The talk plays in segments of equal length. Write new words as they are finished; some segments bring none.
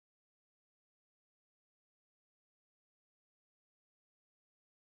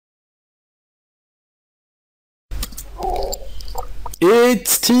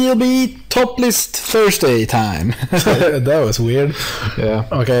It's TLB top list Thursday time. That was weird. Yeah.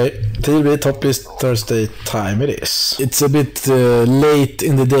 Okay, TLB top list Thursday time it is. It's a bit late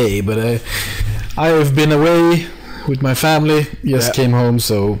in the day, but I have been away with my family. Just came home,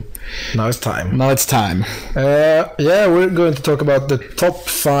 so now it's time. Yeah, we're going to talk about the top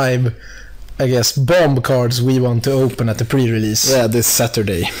 5, I guess, bomb cards we want to open at the pre-release. Yeah, this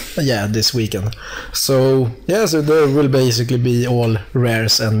Saturday. Yeah, this weekend. So so there will basically be all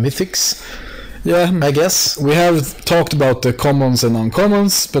rares and mythics. Yeah, I guess. We have talked about the commons and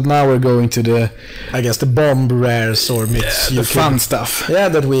uncommons, but now we're going to the bomb rares or myths. The fun stuff. Yeah,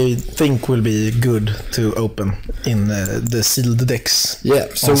 that we think will be good to open in the sealed decks. Yeah,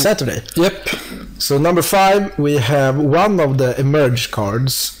 on Saturday. Yep. So number 5, we have one of the emerge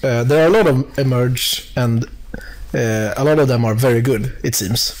cards. There are a lot of emerge, and a lot of them are very good, it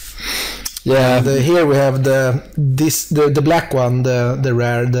seems. Yeah. And, here we have the black one, the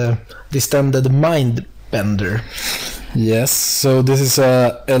rare, the Distended Mindbender. Yes, so this is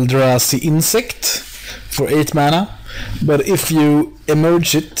a Eldrazi insect for 8 mana. But if you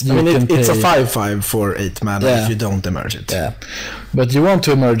emerge it, it's a 5/5 for 8 mana if you don't emerge it. Yeah, but you want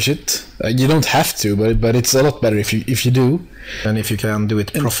to emerge it. You don't have to, but it's a lot better if you do. And if you can do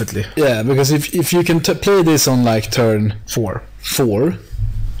it profitably. Yeah, because if you can play this on like turn 4,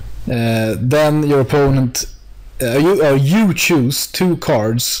 then your opponent, you choose 2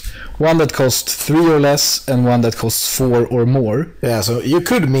 cards, one that costs 3 or less and one that costs 4 or more. Yeah, so you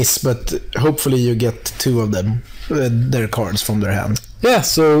could miss, but hopefully you get 2 of them, their cards from their hand. Yeah,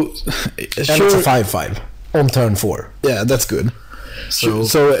 so it's a 5/5 on turn 4. Yeah, that's good.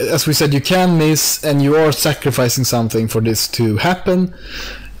 So as we said, you can miss, and you are sacrificing something for this to happen.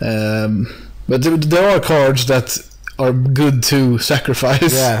 But there are cards that are good to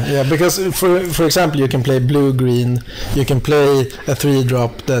sacrifice. Yeah, because for example, you can play blue-green. You can play a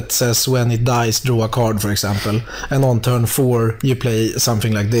 3-drop that says when it dies, draw a card, for example. And on turn 4, you play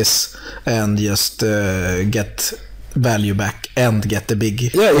something like this and just get value back and get the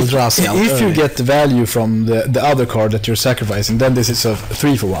big Eldrazi out. If you get the value from the other card that you're sacrificing, then this is a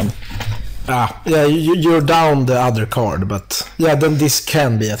 3-for-1. Yeah, you're down the other card, but then this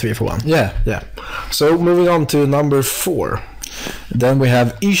can be a 3-for-1. Yeah. So moving on to number 4. Then we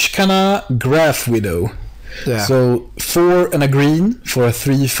have Ishkana Graph Widow. Yeah. So 4 and a green for a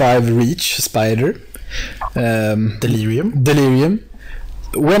 3/5 reach spider. Delirium.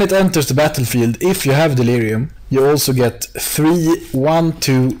 When it enters the battlefield, if you have Delirium, you also get 3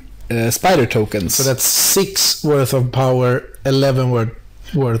 1/2 spider tokens. So that's 6 worth of power, 11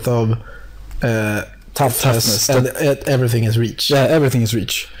 worth of toughness, and everything is reach. Yeah, everything is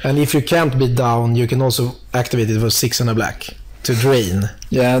reach. And if you can't be down, you can also activate it for 6 and a black to drain.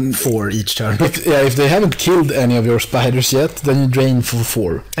 Yeah, and 4 each turn. But if they haven't killed any of your spiders yet, then you drain for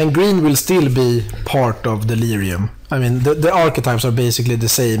 4. And green will still be part of Delirium. I mean, the archetypes are basically the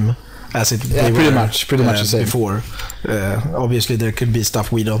same as pretty much the same before. Obviously, there could be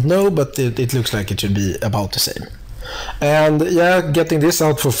stuff we don't know, but it looks like it should be about the same. And getting this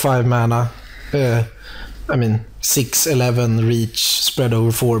out for 5 mana. 6/11 reach spread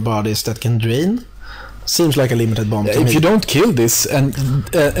over 4 bodies that can drain. Seems like a limited bomb to me. If you don't kill this and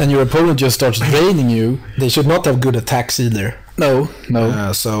your opponent just starts draining you, they should not have good attacks either. No.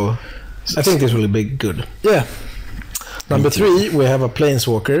 So I think this will be good. Yeah. Number 3, we have a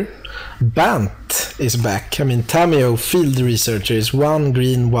Planeswalker. Bant is back. Tameo Field Researcher is 1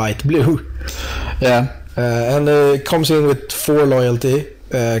 green, white, blue. Yeah. And comes in with 4 loyalty.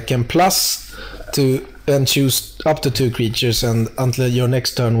 Can plus to and choose up to 2 creatures, and until your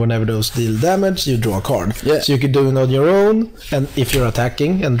next turn, whenever those deal damage, you draw a card. Yeah. So you could do it on your own, and if you're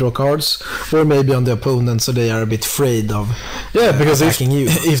attacking and draw cards, or maybe on the opponent, so they are a bit afraid of because attacking you.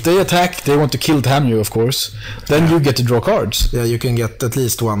 If they attack, they want to kill Tameo, of course. Then you get to draw cards. Yeah, you can get at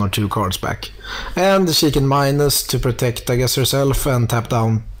least 1 or 2 cards back. And she can minus to protect, I guess, herself, and tap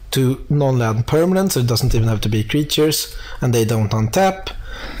down 2 non-land permanents, so it doesn't even have to be creatures, and they don't untap.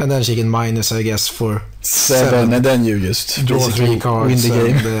 And then she can minus, I guess, for 7, and then you just draw 3 cards. Win the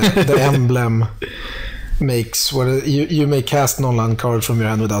game. The emblem makes you may cast non-land cards from your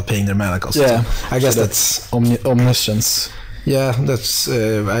hand without paying their mana cost. Yeah, I guess that's omniscience. Yeah, that's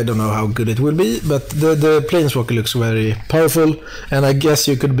I don't know how good it will be, but the Planeswalker looks very powerful, and I guess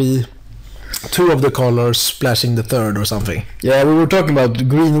you could be 2 of the colors splashing the 3rd or something. Yeah, we were talking about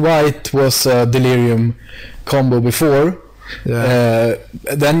green-white was a Delirium combo before.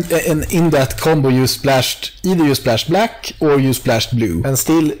 Then in that combo you either you splashed black or you splashed blue. And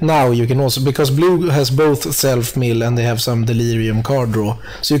still now you can also, because blue has both self-mill and they have some delirium card draw,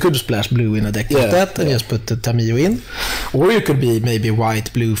 so you could splash blue in a deck like that and just put the Tamiyo in. Or you could be maybe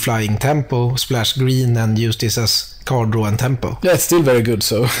white, blue, flying tempo, splash green and use this as card draw and tempo. Yeah, it's still very good,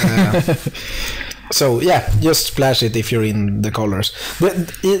 so... So yeah, just splash it if you're in the colors.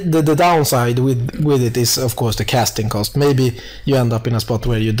 The downside with it is of course the casting cost. Maybe you end up in a spot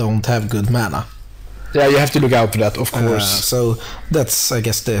where you don't have good mana. Yeah, you have to look out for that, of course. So that's, I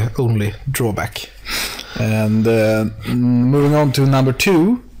guess, the only drawback. And moving on to number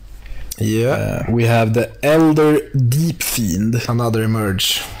 2. Yeah, we have the Elder Deep Fiend. Another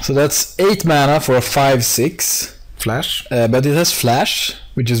emerge. So that's 8 mana for a 5/6. Flash. But it has flash,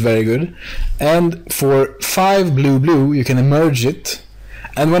 which is very good. And for 5 blue, you can emerge it.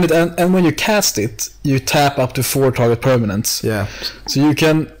 And when you cast it, you tap up to 4 target permanents. Yeah. So you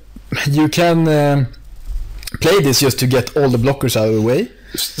can play this just to get all the blockers out of the way.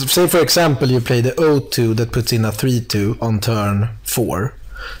 Say for example you play the O2 that puts in a 3/2 on turn 4.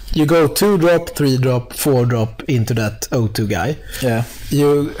 You go 2-drop, 3-drop, 4-drop into that O2 guy. Yeah.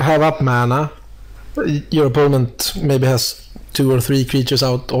 You have up mana. Your opponent maybe has 2 or 3 creatures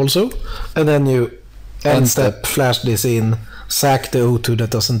out also, and then you end step flash this in, sack the O2 that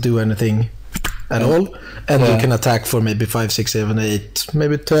doesn't do anything at all, and you can attack for maybe 5, 6, 7, 8,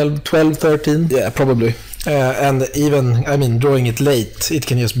 maybe 12, 13. Yeah, probably. And even, I mean, drawing it late, it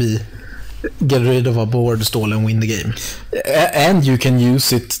can just be get rid of a board stall and win the game. And you can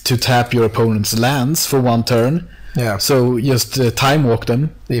use it to tap your opponent's lands for 1 turn. Yeah. So just time walk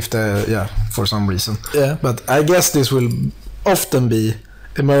them if for some reason. Yeah. But I guess this will often be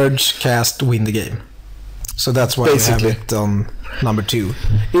emerge, cast, win the game. So that's why basically we have it on number 2.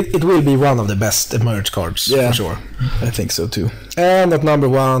 It will be one of the best emerge cards for sure. I think so too. And at number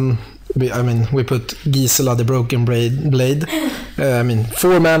 1, we put Gisela the Broken Blade.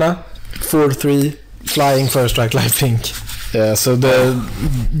 4 mana, 4/3, flying, first strike, lifelink. Yeah, so the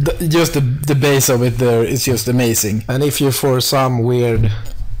base of it there is just amazing. And if you for some weird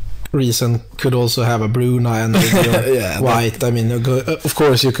reason could also have a Bruna and white, of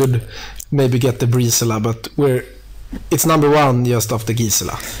course you could maybe get the Brisela, but it's number 1 just of the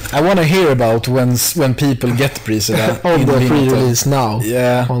Gisela. I want to hear about when people get Brisela on the pre-release now.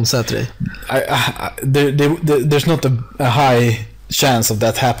 Yeah, on Saturday. There's not a high chance of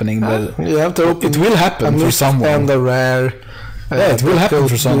that happening, but you have to open. It will happen for someone. And the rare. It will happen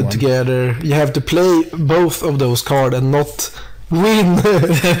for someone. Together, you have to play both of those cards and not win,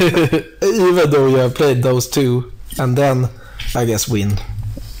 even though you have played those 2, and then I guess win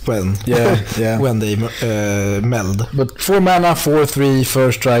when when they meld. But 4 mana, 4/3,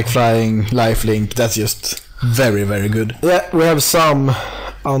 first strike, flying, lifelink. That's just very, very good. Yeah, we have some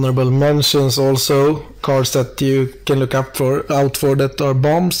honorable mentions also, cards that you can look out for that are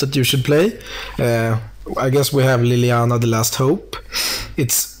bombs that you should play. I guess we have Liliana the Last Hope.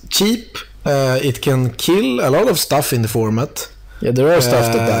 It's cheap, it can kill a lot of stuff in the format. Yeah, there are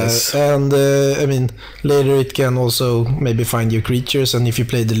stuff that dies. And later it can also maybe find you creatures, and if you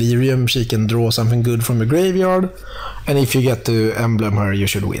play Delirium she can draw something good from the graveyard, and if you get to emblem her you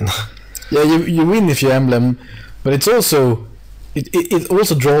should win. Yeah, you win if you emblem, but it's also it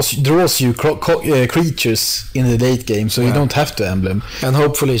also draws you creatures in the late game, so you don't have to emblem. And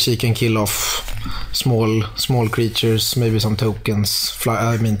hopefully she can kill off small creatures, maybe some tokens,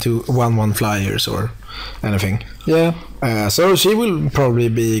 1/1 flyers or anything. Yeah. So she will probably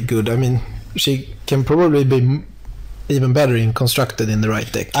be good. She can probably be even better in constructed in the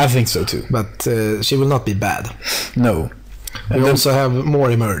right deck. I think so too. But she will not be bad. No. We also have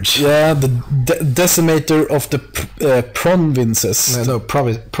more emerge. Yeah, the Decimator of the Provinces.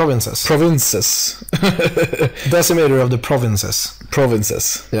 Provinces. Provinces. Decimator of the Provinces.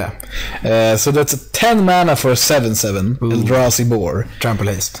 Provinces. Yeah. So that's a 10 mana for a 7/7. Eldrazi Boar. Trample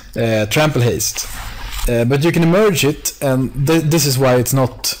haste. Trample haste. But you can emerge it, and this is why it's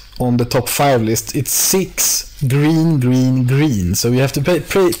not on the top 5 list. It's 6 green, so you have to pay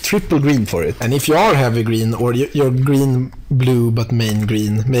triple green for it. And if you are heavy green, or you're green blue but main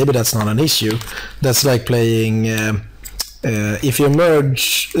green, maybe that's not an issue. That's like playing if you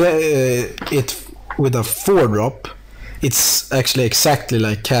merge it with a 4-drop, it's actually exactly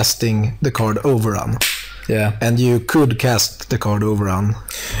like casting the card Overrun. Yeah, and you could cast the card Overrun.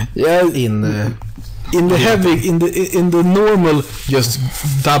 Yeah, in the normal just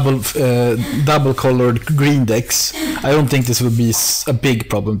double colored green decks, I don't think this would be a big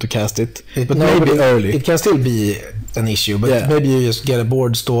problem to cast it. But maybe early it can still be an issue. But maybe you just get a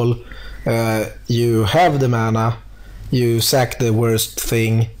board stall. You have the mana. you sack the worst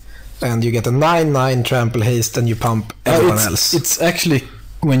thing, and you get a 9/9 trample haste, and you pump everyone else. It's actually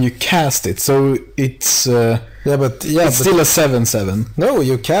when you cast it, so it's it's still a 7/7. No,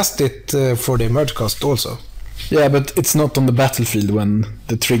 you cast it for the emerge cost also. Yeah, but it's not on the battlefield when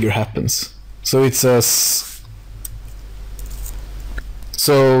the trigger happens. So it's it's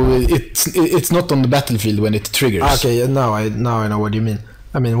not on the battlefield when it triggers. Okay, now I know what you mean.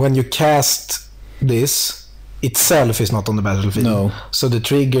 I mean, when you cast this, itself is not on the battlefield. No. So the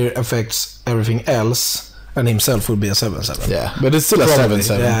trigger affects everything else, and himself will be a 7/7. Yeah, but it's still a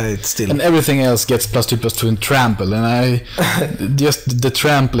 7/7. Yeah, it's still. And everything else gets +2/+2 in trample, and just the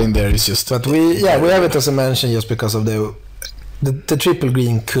trampling there is just. But we have it as a mention just because of the triple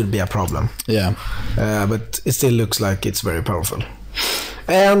green could be a problem. Yeah. But it still looks like it's very powerful.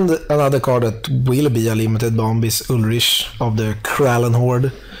 And another card that will be a limited bomb is Eldrich of the Krallen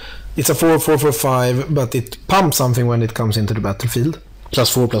Horde. It's a 4/4/5, but it pumps something when it comes into the battlefield.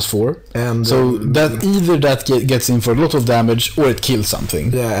 +4/+4. And so that either that gets in for a lot of damage or it kills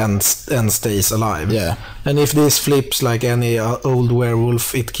something. Yeah, and stays alive. Yeah. And if this flips like any old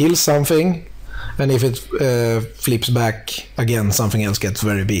werewolf, it kills something. And if it flips back again, something else gets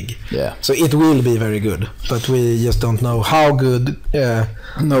very big. Yeah. So it will be very good, but we just don't know how good the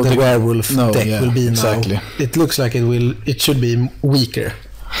werewolf deck will be now. Exactly. It looks like it should be weaker,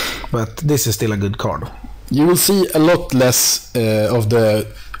 but this is still a good card. You will see a lot less of the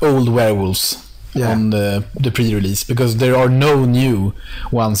old werewolves on the pre-release, because there are no new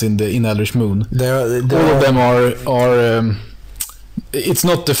ones in Eldrich Moon. All of them are it's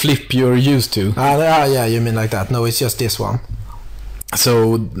not the flip you're used to. Yeah, you mean like that. No, it's just this one.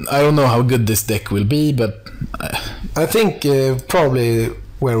 So I don't know how good this deck will be, but I think probably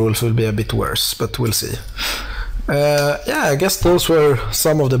werewolves will be a bit worse, but we'll see. I guess those were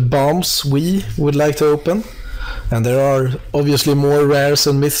some of the bombs we would like to open. And there are obviously more rares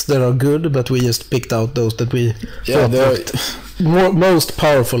and myths that are good, but we just picked out those that we thought looked most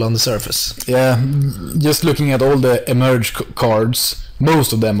powerful on the surface. Yeah, just looking at all the emerge cards,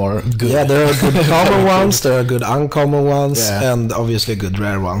 most of them are good. Yeah, there are good common ones, there are good uncommon ones, and obviously good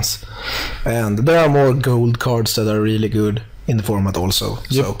rare ones. And there are more gold cards that are really good in the format also.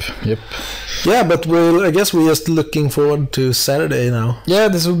 Yep. Yeah, but I guess we're just looking forward to Saturday now. Yeah,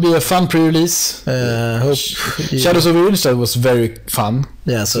 this will be a fun pre-release. Shadows of Urinstad was very fun.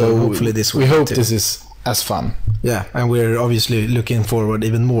 Yeah, so hopefully this will we hope this is as fun. Yeah, and we're obviously looking forward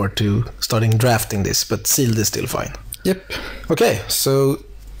even more to starting drafting this, but sealed is still fine. Yep. Okay, so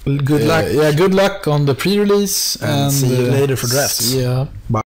good luck. Yeah, good luck on the pre-release. And see you later for drafts. Yeah.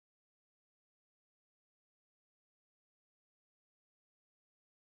 Bye.